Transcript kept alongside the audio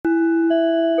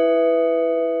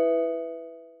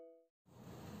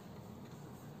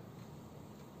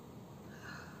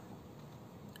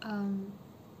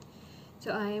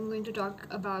So I am going to talk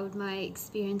about my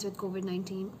experience with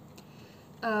COVID-19.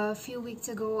 A few weeks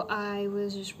ago, I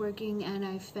was just working and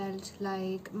I felt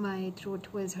like my throat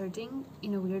was hurting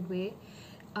in a weird way.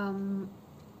 During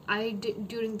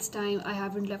this time, I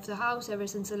haven't left the house ever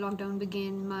since the lockdown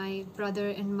began. My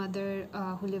brother and mother,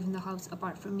 who live in the house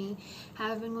apart from me,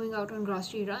 have been going out on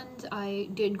grocery runs. I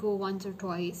did go once or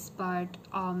twice, but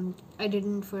I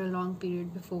didn't for a long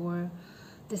period before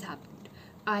this happened.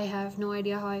 I have no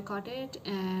idea how I caught it,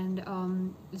 and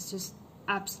it's just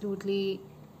absolutely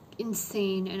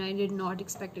insane, and I did not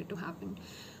expect it to happen.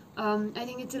 I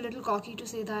think it's a little cocky to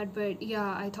say that, but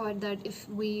yeah, I thought that if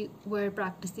we were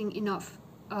practicing enough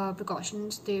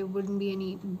precautions, there wouldn't be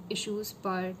any issues.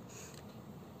 But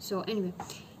so anyway,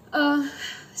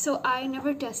 so I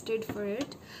never tested for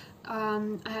it.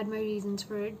 I had my reasons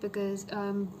for it because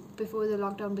before the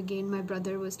lockdown began, my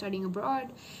brother was studying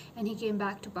abroad and he came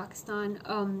back to Pakistan.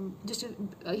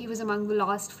 He was among the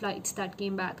last flights that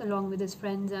came back, along with his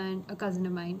friends and a cousin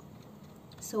of mine.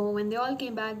 So when they all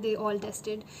came back, they all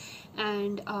tested,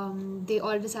 and they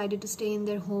all decided to stay in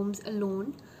their homes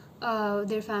alone.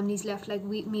 Their families left, like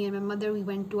me and my mother, we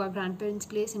went to our grandparents'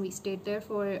 place and we stayed there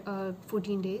for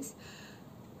 14 days.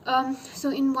 So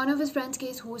in one of his friends'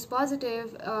 case who was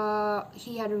positive,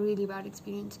 he had a really bad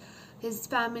experience. His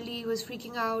family was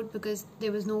freaking out because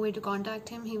there was no way to contact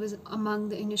him. He was among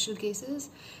the initial cases,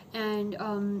 and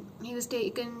he was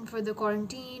taken for the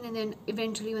quarantine, and then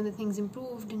eventually when the things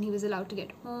improved and he was allowed to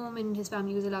get home and his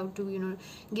family was allowed to,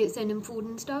 send him food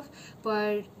and stuff.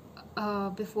 But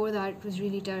before that, it was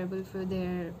really terrible for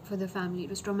the family. It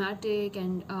was traumatic,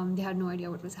 and they had no idea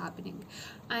what was happening.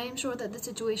 I am sure that the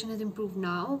situation has improved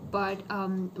now, but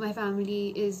my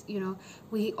family is,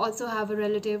 we also have a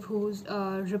relative whose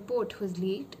report was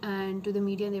leaked and to the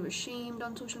media, and they were shamed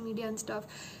on social media and stuff.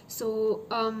 So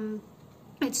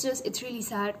it's really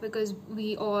sad because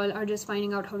we all are just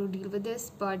finding out how to deal with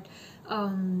this, but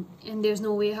and there's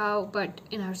no way how, but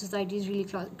in our society is really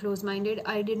close-minded.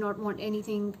 I did not want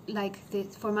anything like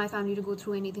this, for my family to go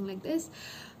through anything like this.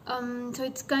 So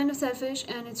it's kind of selfish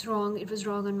and it's wrong. It was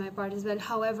wrong on my part as well.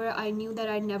 However, I knew that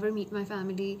I'd never meet my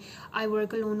family. I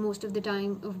work alone most of the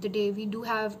time of the day. We do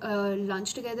have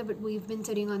lunch together, but we've been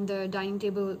sitting on the dining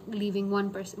table, leaving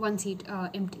one seat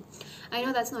empty. I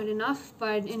know that's not enough,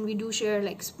 and we do share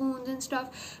like spoons and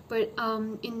stuff, but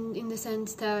in the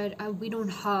sense that we don't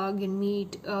hug and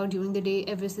meet during the day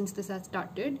ever since this has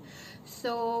started.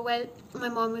 So, well, my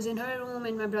mom was in her room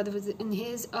and my brother was in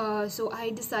his, so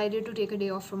I decided to take a day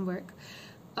off from work,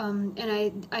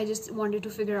 and I just wanted to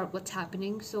figure out what's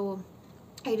happening. So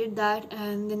I did that,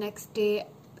 and the next day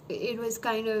it was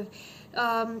kind of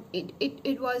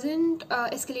it wasn't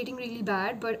escalating really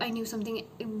bad, but I knew something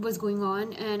was going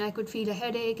on, and I could feel a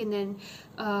headache, and then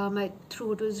my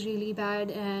throat was really bad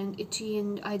and itchy,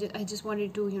 and I just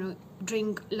wanted to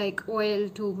drink like oil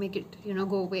to make it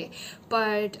go away,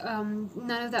 but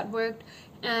none of that worked.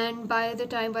 And by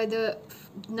the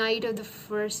night of the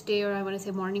first day, or I want to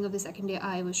say morning of the second day,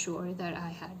 I was sure that I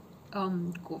had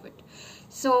COVID.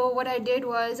 So what I did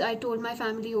was I told my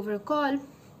family over a call.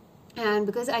 And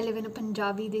because I live in a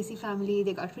Punjabi Desi family,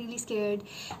 they got really scared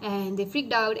and they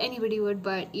freaked out. Anybody would,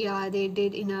 but yeah, they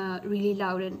did in a really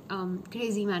loud and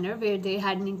crazy manner, where they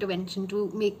had an intervention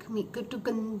to make me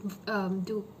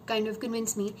to kind of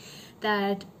convince me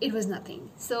that it was nothing.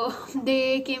 So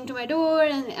they came to my door,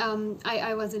 and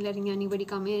I wasn't letting anybody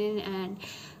come in, and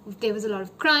there was a lot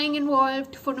of crying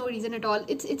involved for no reason at all.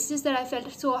 It's just that I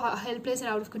felt so helpless and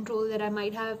out of control that I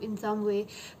might have in some way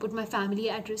put my family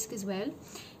at risk as well.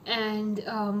 And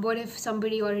what if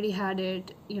somebody already had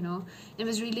it? It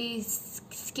was really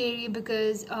scary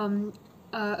because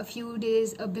a few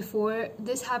days before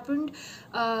this happened,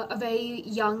 a very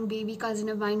young baby cousin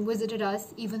of mine visited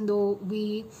us, even though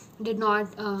we did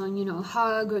not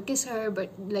hug or kiss her,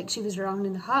 but like she was around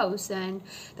in the house and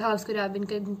the house could have been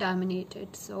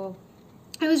contaminated. So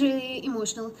it was really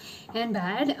emotional and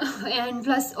bad. And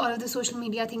plus all of the social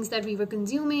media things that we were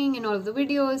consuming and all of the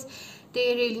videos,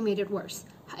 they really made it worse.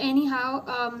 Anyhow,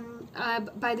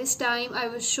 by this time I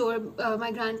was sure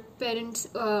my grandparents,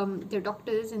 they're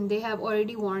doctors, and they have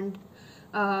already warned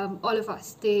all of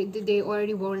us. They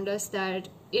already warned us that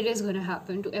it is going to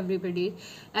happen to everybody,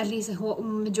 at least a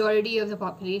majority of the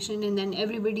population, and then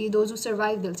everybody, those who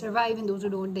survive, they'll survive, and those who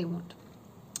don't, they won't.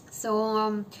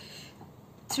 So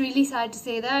it's really sad to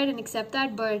say that and accept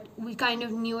that, but we kind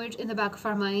of knew it in the back of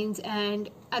our minds, and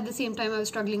at the same time I was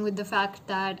struggling with the fact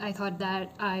that I thought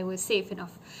that I was safe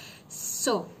enough.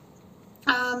 So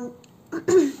about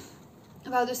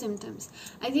the symptoms,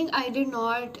 I think I did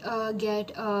not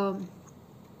get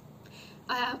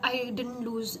I didn't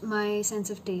lose my sense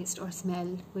of taste or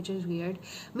smell, which is weird.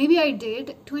 Maybe I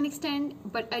did to an extent,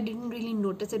 but I didn't really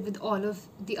notice it with all of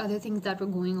the other things that were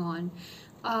going on.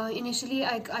 Initially,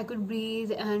 I could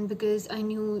breathe, and because I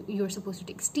knew you're supposed to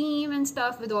take steam and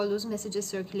stuff with all those messages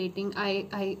circulating,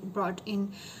 I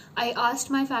asked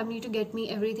my family to get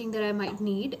me everything that I might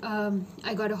need.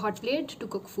 I got a hot plate to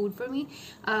cook food for me,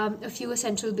 a few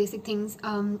essential basic things,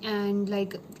 and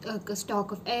like a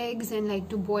stock of eggs, and like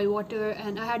to boil water,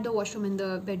 and I had the washroom in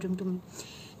the bedroom to me.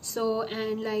 So,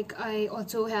 and like I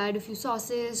also had a few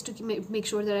sauces to make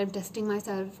sure that I'm testing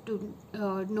myself to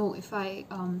know if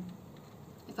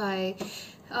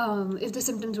the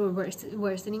symptoms were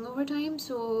worsening over time.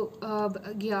 So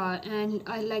yeah, and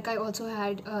I also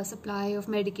had a supply of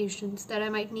medications that I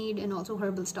might need, and also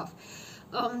herbal stuff.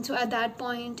 So at that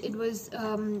point it was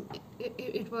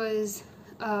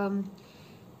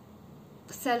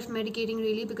self-medicating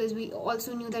really, because we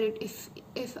also knew that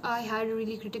if I had a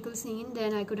really critical scene,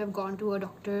 then I could have gone to a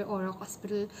doctor or a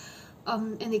hospital,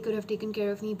 and they could have taken care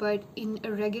of me. But in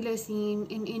a regular scene,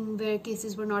 in where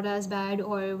cases were not as bad,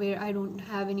 or where I don't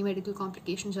have any medical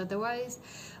complications otherwise,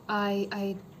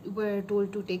 I were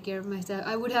told to take care of myself.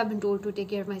 I would have been told to take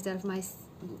care of myself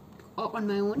on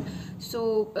my own.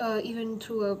 So even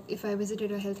through if I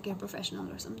visited a healthcare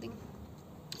professional or something.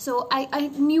 So I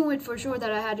knew it for sure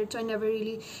that I had it, so I never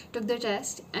really took the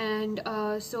test. And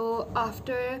so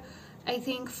after, I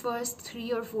think, first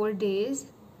 3 or 4 days,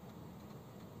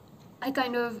 I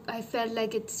felt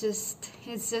like it's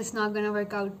just not gonna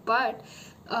work out. But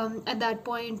at that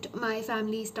point, my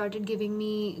family started giving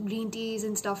me green teas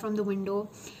and stuff from the window.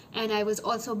 And I was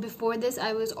also, before this,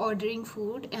 I was ordering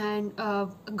food, and a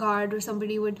guard or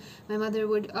somebody my mother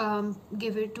would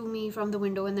give it to me from the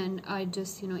window, and then I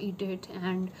just eat it.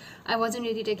 And I wasn't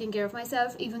really taking care of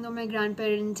myself, even though my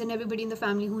grandparents and everybody in the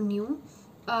family who knew,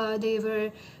 they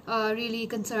were really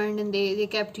concerned, and they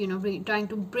kept trying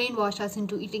to brainwash us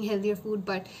into eating healthier food.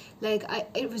 But like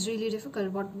it was really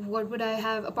difficult. What would I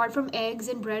have apart from eggs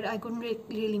and bread? I couldn't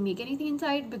really make anything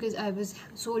inside, because I was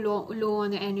so low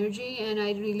on the energy, and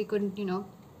I really couldn't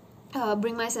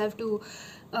bring myself to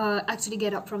actually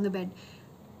get up from the bed.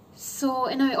 So,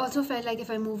 and I also felt like if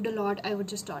I moved a lot, I would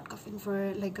just start coughing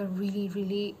for like a really,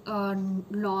 really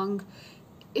long.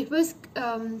 It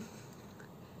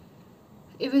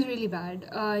was really bad,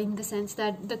 in the sense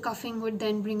that the coughing would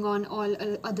then bring on all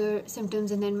other symptoms,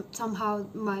 and then somehow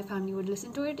my family would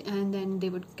listen to it, and then they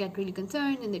would get really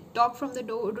concerned, and they'd talk from the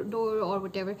door or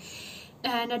whatever.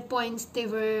 And at points they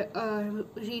were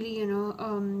really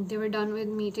they were done with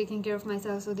me taking care of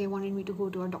myself, so they wanted me to go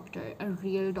to a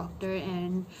real doctor,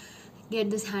 and get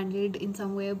this handled in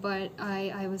some way. But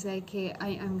I was like, hey,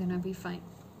 I'm gonna be fine.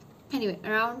 Anyway,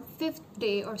 around 5th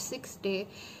day or 6th day,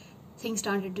 things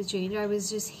started to change. I was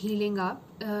just healing up.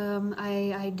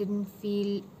 I didn't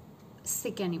feel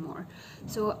sick anymore.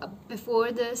 So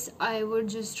before this, I would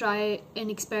just try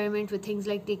and experiment with things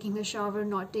like taking a shower,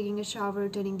 not taking a shower,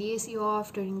 turning the AC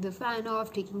off, turning the fan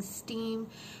off, taking steam,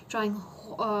 trying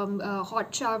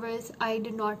hot showers. I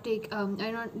did not did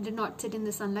not sit in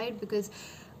the sunlight, because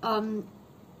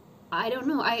I don't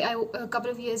know. A couple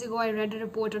of years ago, I read a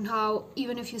report on how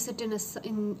even if you sit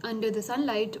under the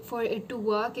sunlight, for it to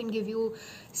work and give you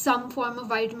some form of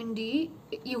vitamin D,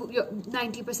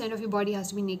 90% of your body has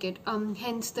to be naked.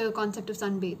 Hence the concept of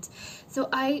sunbathes. So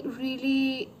I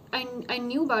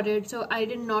knew about it, so I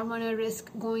did not want to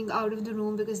risk going out of the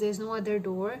room, because there's no other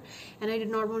door, and I did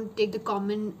not want to take the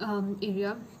common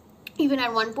area. Even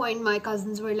at one point, my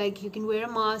cousins were like, you can wear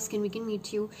a mask and we can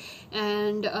meet you,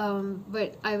 and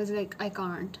but I was like, I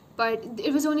can't. But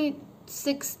it was only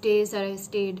 6 days that I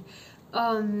stayed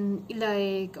on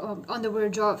the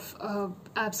verge of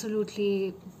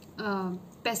absolutely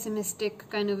pessimistic,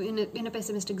 kind of in a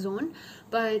pessimistic zone.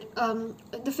 But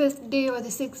the 5th day or the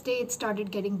 6th day, it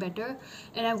started getting better,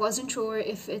 and I wasn't sure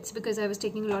if it's because I was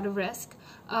taking a lot of rest.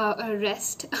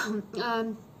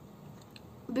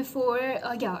 Before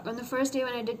on the first day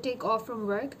when I did take off from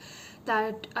work,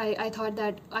 that I thought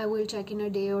that I will check in a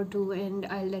day or two and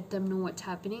I'll let them know what's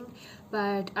happening.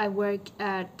 But I work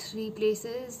at 3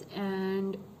 places,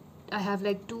 and I have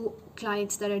like 2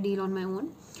 clients that I deal on my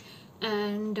own.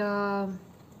 And so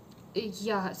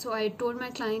I told my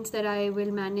clients that I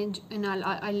will manage, and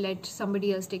I'll let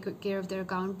somebody else take care of their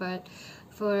account. But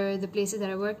for the places that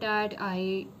I worked at,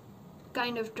 I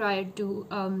kind of tried to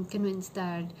convince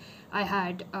that I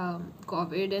had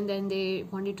COVID, and then they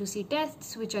wanted to see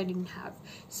tests, which I didn't have.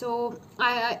 So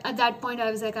I at that point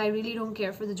I was like, I really don't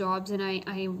care for the jobs, and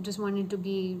I just wanted to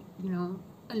be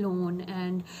alone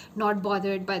and not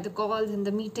bothered by the calls and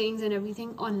the meetings and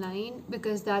everything online,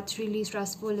 because that's really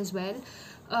stressful as well.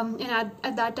 And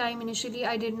at that time initially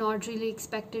I did not really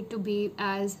expect it to be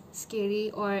as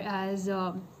scary or as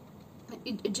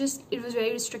it was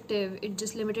very restrictive. It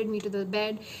just limited me to the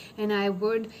bed, and I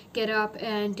would get up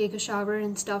and take a shower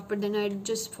and stuff, but then I'd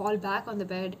just fall back on the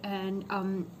bed, and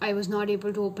I was not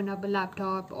able to open up a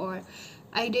laptop. Or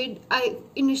I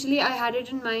initially I had it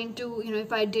in mind to,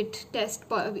 if I did test,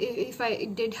 if I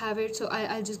did have it, so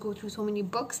I'll just go through so many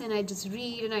books and I just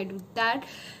read and I do that,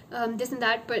 this and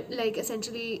that, but like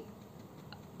essentially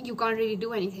you can't really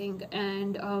do anything.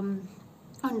 And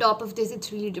on top of this,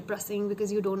 it's really depressing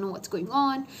because you don't know what's going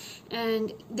on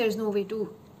and there's no way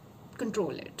to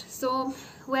control it. So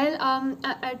well,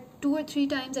 at 2 or 3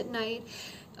 times at night,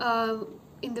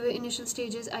 in the initial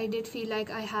stages, I did feel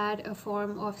like I had a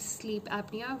form of sleep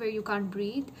apnea where you can't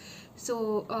breathe.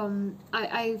 So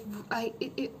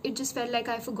it just felt like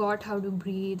I forgot how to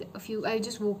breathe. I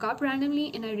just woke up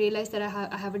randomly and I realized that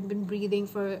I haven't been breathing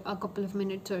for a couple of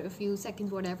minutes or a few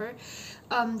seconds, whatever.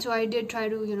 So I did try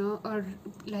to, or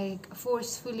like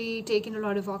forcefully take in a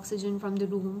lot of oxygen from the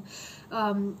room.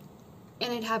 And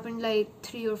it happened like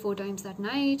 3 or 4 times that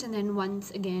night, and then once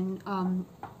again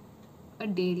a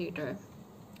day later.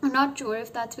 I'm not sure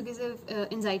if that's because of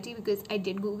anxiety, because I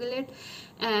did Google it,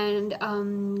 and I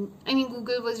mean,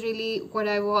 Google was really what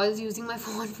I was using my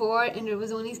phone for, and it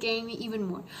was only scaring me even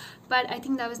more. But I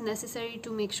think that was necessary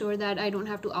to make sure that I don't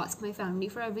have to ask my family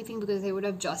for everything, because they would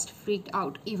have just freaked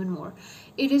out even more.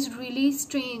 It is really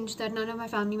strange that none of my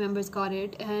family members got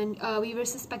it, and we were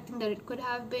suspecting that it could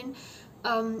have been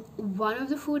one of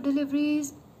the food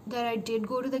deliveries that I did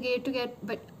go to the gate to get,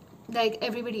 but like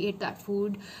everybody ate that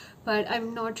food, but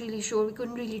I'm not really sure. We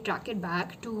couldn't really track it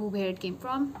back to where it came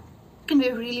from, and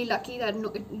we're really lucky that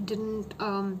it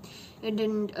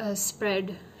didn't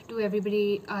spread to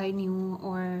everybody I knew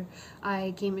or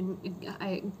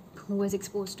who was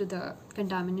exposed to the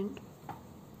contaminant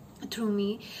through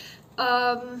me.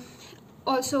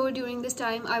 Also during this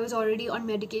time I was already on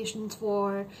medications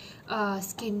for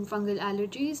skin fungal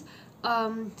allergies.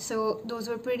 So those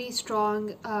were pretty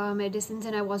strong medicines,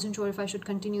 and I wasn't sure if I should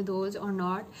continue those or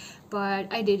not, but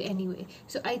I did anyway.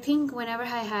 So I think whenever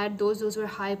I had those were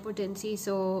high potency.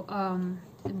 So I'm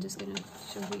just gonna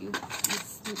show you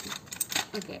this.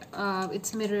 Okay,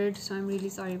 it's mirrored, so I'm really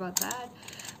sorry about that,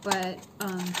 but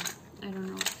I don't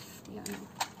know if, yeah, no.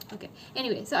 Okay,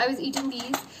 anyway, so I was eating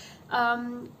these,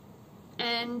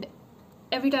 and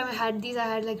every time I had these, I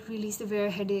had like really severe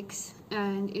headaches,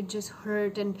 and it just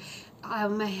hurt, and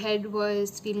my head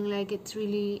was feeling like it's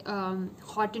really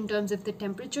hot in terms of the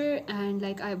temperature, and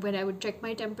like when I would check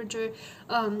my temperature,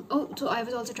 so I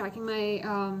was also tracking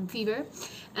my fever,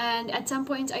 and at some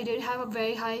points I did have a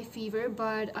very high fever,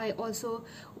 but I also,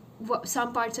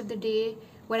 some parts of the day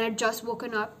when I'd just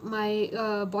woken up, my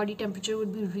body temperature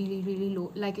would be really, really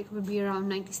low, like it would be around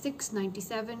 96,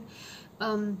 97.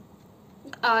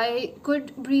 I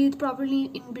could breathe properly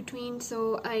in between,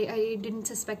 so I didn't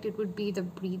suspect it would be the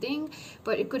breathing,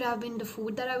 but it could have been the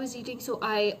food that I was eating. So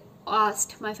I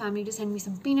asked my family to send me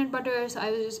some peanut butter. So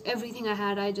I was just, everything I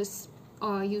had, I just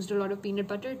used a lot of peanut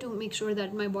butter to make sure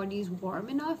that my body is warm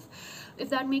enough, if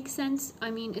that makes sense.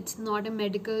 I mean, it's not a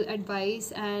medical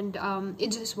advice, and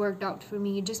it just worked out for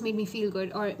me. It just made me feel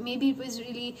good, or maybe it was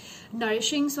really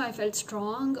nourishing, so I felt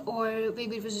strong, or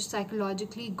maybe it was just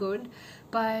psychologically good.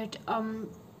 But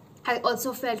I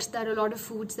also felt that a lot of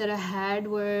foods that I had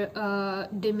were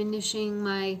diminishing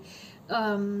my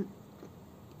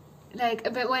like,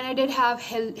 but when I did have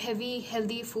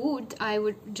healthy food, I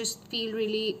would just feel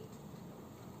really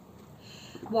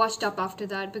washed up after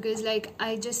that, because like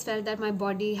I just felt that my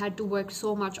body had to work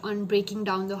so much on breaking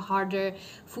down the harder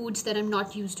foods that I'm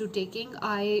not used to taking.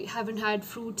 I haven't had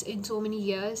fruits in so many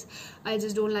years. I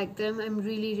just don't like them. I'm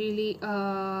really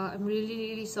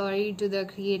sorry to the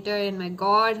creator and my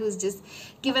God who's just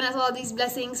given us all these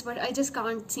blessings, but I just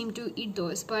can't seem to eat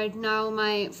those. But now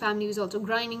my family was also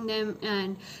grinding them,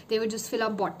 and they would just fill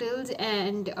up bottles,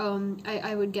 and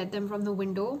I would get them from the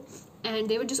window, and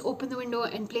they would just open the window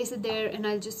and place it there, and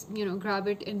I'll just grab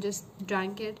it and just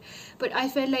drank it. But I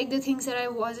felt like the things that I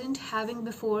wasn't having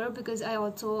before, because I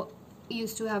also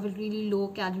used to have a really low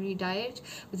calorie diet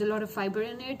with a lot of fiber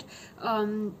in it,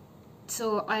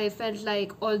 so I felt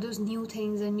like all those new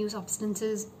things and new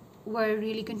substances were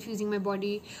really confusing my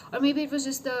body, or maybe it was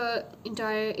just the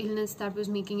entire illness that was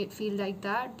making it feel like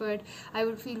that. But I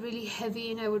would feel really heavy,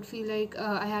 and I would feel like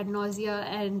I had nausea,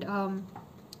 and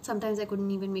sometimes I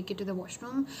couldn't even make it to the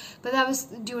washroom. But that was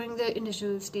during the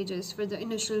initial stages, for the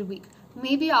initial week.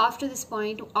 maybe after this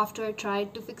point, after I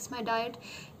tried to fix my diet,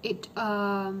 it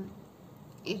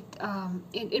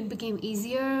it became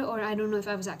easier, or I don't know if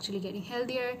I was actually getting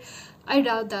healthier. I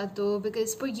doubt that though,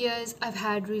 because for years I've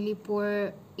had really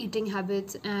poor eating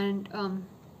habits, and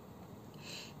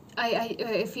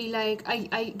I feel like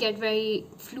I get very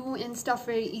flu and stuff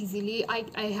very easily.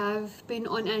 I have been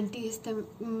on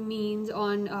antihistamines,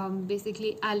 on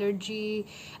basically anti-allergy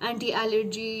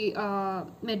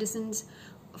medicines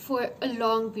for a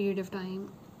long period of time.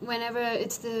 Whenever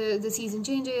it's the season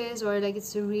changes, or like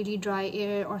it's a really dry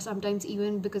air, or sometimes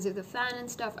even because of the fan and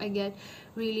stuff, I get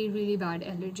really bad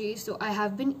allergies. So I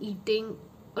have been eating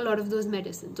a lot of those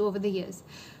medicines over the years,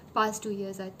 past 2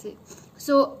 years I'd say.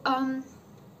 So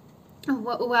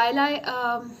while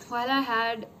I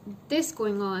had this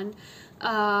going on,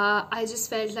 I just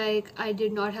felt like I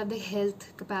did not have the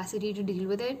health capacity to deal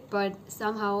with it, but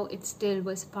somehow it still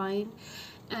was fine.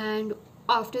 And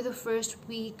after the first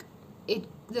week,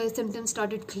 the symptoms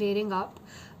started clearing up.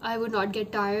 I would not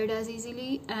get tired as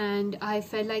easily, and I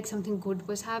felt like something good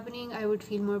was happening. I would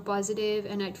feel more positive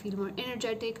and I'd feel more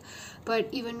energetic. But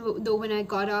even though when I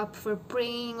got up for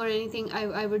praying or anything,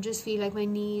 I would just feel like my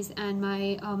knees and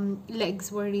my legs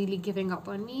were really giving up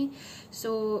on me.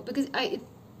 So because I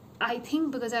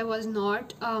think because I was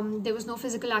not there was no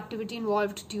physical activity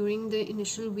involved during the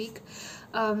initial week,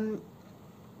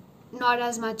 not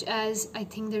as much as I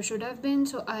think there should have been,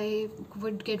 so I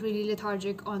would get really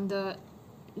lethargic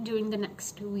during the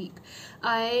next week.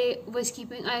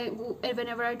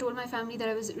 Whenever I told my family that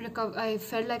I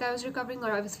felt like I was recovering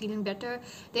or I was feeling better,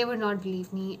 they would not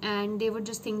believe me, and they would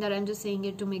just think that I'm just saying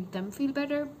it to make them feel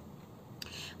better,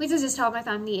 which is just how my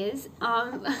family is.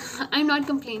 I'm not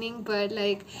complaining, but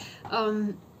like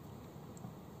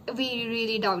we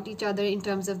really doubt each other in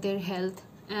terms of their health,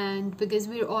 and because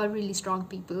we're all really strong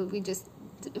people, we just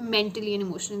mentally and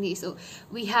emotionally, so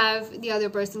we have the other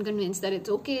person convinced that it's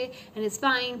okay and it's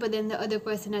fine, but then the other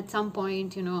person at some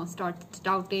point, starts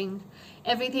doubting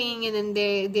everything, and then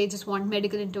they just want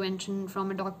medical intervention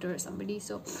from a doctor or somebody.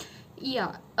 So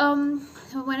yeah,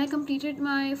 when I completed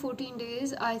my 14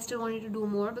 days, I still wanted to do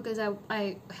more, because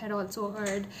I had also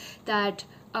heard that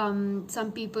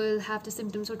some people have the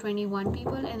symptoms for 21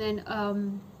 people, and then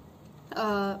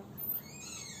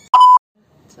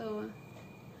so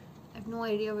I have no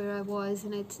idea where I was,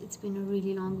 and it's been a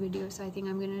really long video, so I think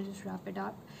I'm gonna just wrap it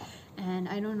up. And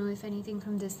I don't know if anything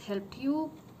from this helped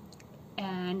you,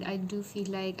 and I do feel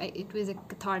like it was a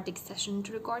cathartic session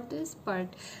to record this,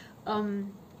 but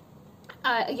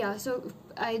yeah, so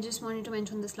I just wanted to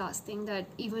mention this last thing, that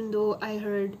even though I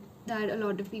heard that a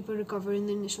lot of people recover in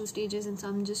the initial stages and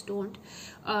some just don't,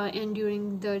 and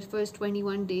during the first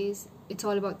 21 days it's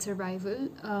all about survival,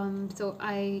 so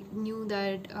I knew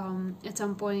that at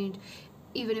some point,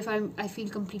 even if I feel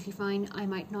completely fine, I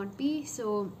might not be.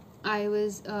 So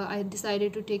I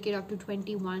decided to take it up to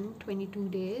 22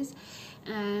 days,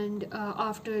 and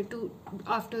after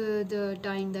the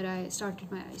time that I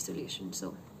started my isolation.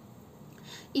 So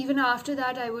even after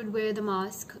that, I would wear the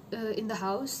mask in the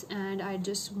house, and I'd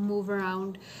just move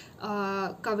around,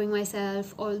 covering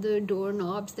myself. All the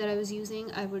doorknobs that I was using,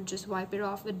 I would just wipe it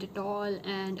off with Dettol,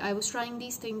 and I was trying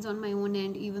these things on my own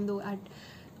end, even though a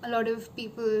lot of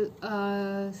people,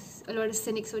 a lot of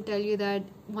cynics would tell you that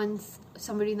once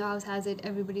somebody in the house has it,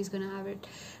 everybody's gonna have it.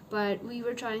 But we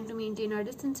were trying to maintain our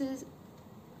distances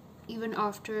even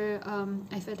after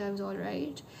I felt I was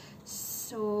alright.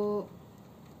 So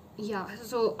yeah,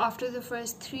 so after the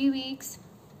first 3 weeks,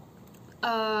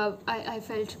 I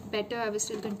felt better. I was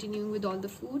still continuing with all the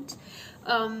foods.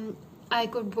 I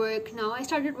could work now. I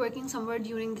started working somewhere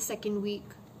during the second week,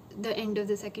 the end of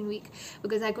the second week,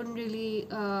 because I couldn't really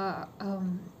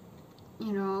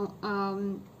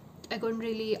I couldn't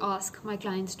really ask my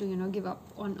clients to give up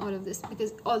on all of this,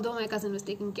 because although my cousin was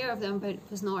taking care of them, but it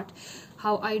was not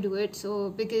how I do it.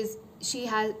 So because she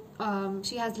has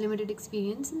limited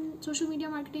experience in social media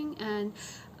marketing, and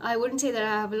I wouldn't say that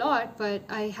I have a lot, but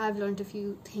I have learned a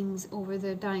few things over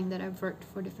the time that I've worked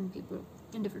for different people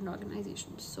in different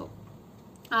organizations. So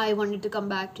I wanted to come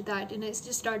back to that, and I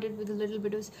just started with a little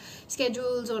bit of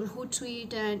schedules on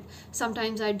Hootsuite, and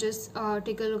sometimes I just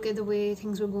take a look at the way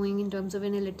things were going in terms of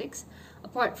analytics.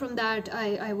 Apart from that,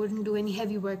 I wouldn't do any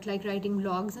heavy work like writing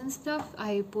blogs and stuff.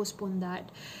 I postponed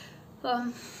that.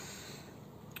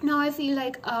 Now I feel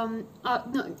like no,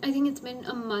 I think it's been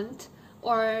a month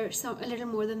or a little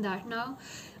more than that now.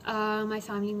 My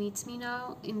family meets me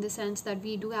now, in the sense that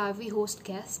we host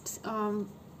guests.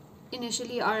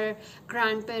 initially our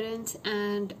grandparents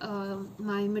and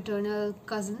my maternal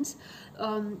cousins,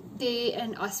 they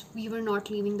and us, we were not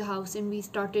leaving the house, and we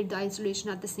started the isolation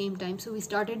at the same time. So we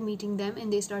started meeting them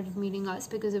and they started meeting us,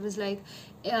 because it was like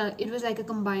a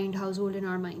combined household in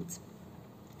our minds.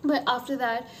 But after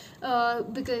that,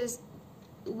 because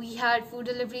we had food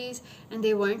deliveries and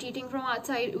they weren't eating from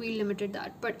outside, we limited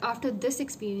that. But after this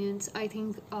experience, I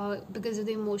think because of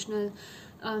the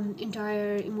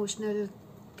entire emotional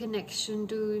connection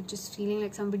to just feeling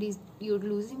like you're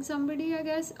losing somebody, I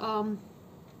guess,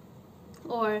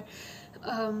 or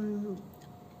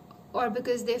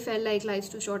because they felt like life's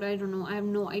too short, I don't know, I have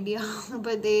no idea.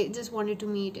 But they just wanted to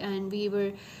meet, and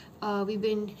we've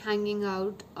been hanging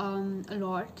out a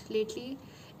lot lately,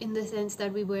 in the sense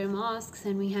that we wear masks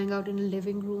and we hang out in a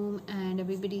living room, and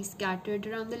everybody's scattered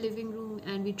around the living room,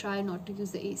 and we try not to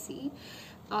use the AC,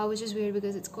 which is weird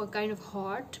because it's kind of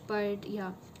hot. But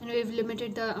yeah, and we've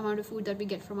limited the amount of food that we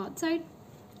get from outside.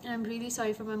 And I'm really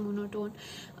sorry for my monotone.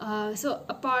 So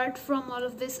apart from all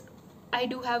of this, I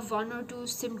do have one or two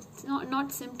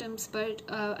not symptoms, but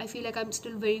I feel like I'm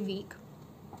still very weak.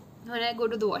 When I go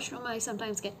to the washroom, I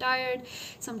sometimes get tired.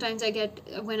 Sometimes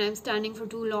when I'm standing for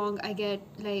too long, I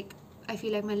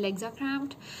feel like my legs are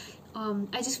cramped.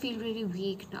 I just feel really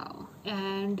weak now.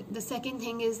 And the second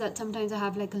thing is that sometimes I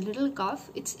have like a little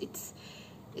cough. It's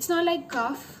not like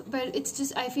cough, but it's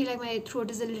just, I feel like my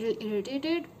throat is a little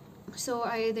irritated. So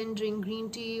I then drink green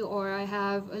tea, or I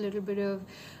have a little bit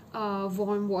of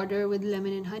warm water with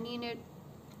lemon and honey in it.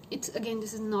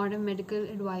 This is not a medical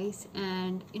advice,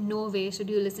 and in no way should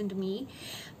you listen to me.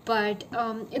 But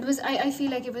I feel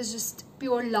like it was just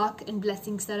pure luck and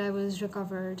blessings that I was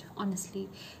recovered, honestly.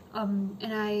 And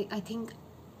I think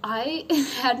I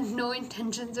had no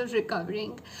intentions of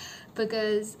recovering,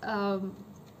 because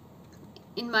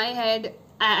in my head,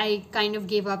 I kind of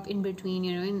gave up in between,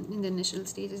 in the initial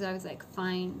stages. I was like,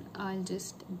 fine, I'll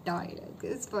just die like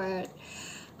this. But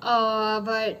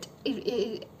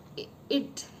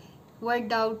it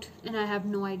worked out, and I have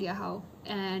no idea how,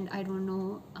 and I don't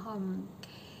know how,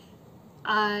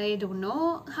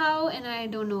 and I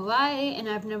don't know why, and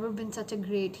I've never been such a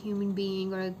great human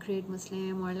being, or a great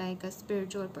Muslim, or like a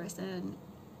spiritual person.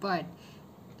 But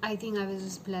I think I was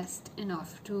just blessed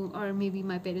enough to, or maybe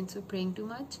my parents were praying too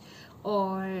much,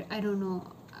 or I don't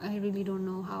know, I really don't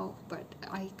know how, but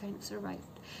I kind of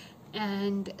survived.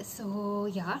 And so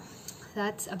yeah,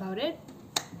 that's about it.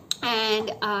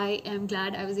 And I am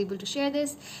glad I was able to share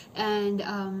this, and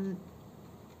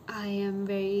I am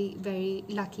very, very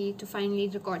lucky to finally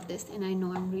record this. And I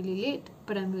know I'm really late,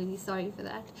 but I'm really sorry for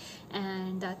that.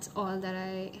 And that's all that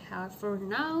I have for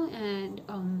now. And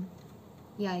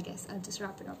yeah, I guess I'll just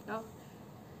wrap it up now.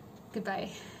 Goodbye.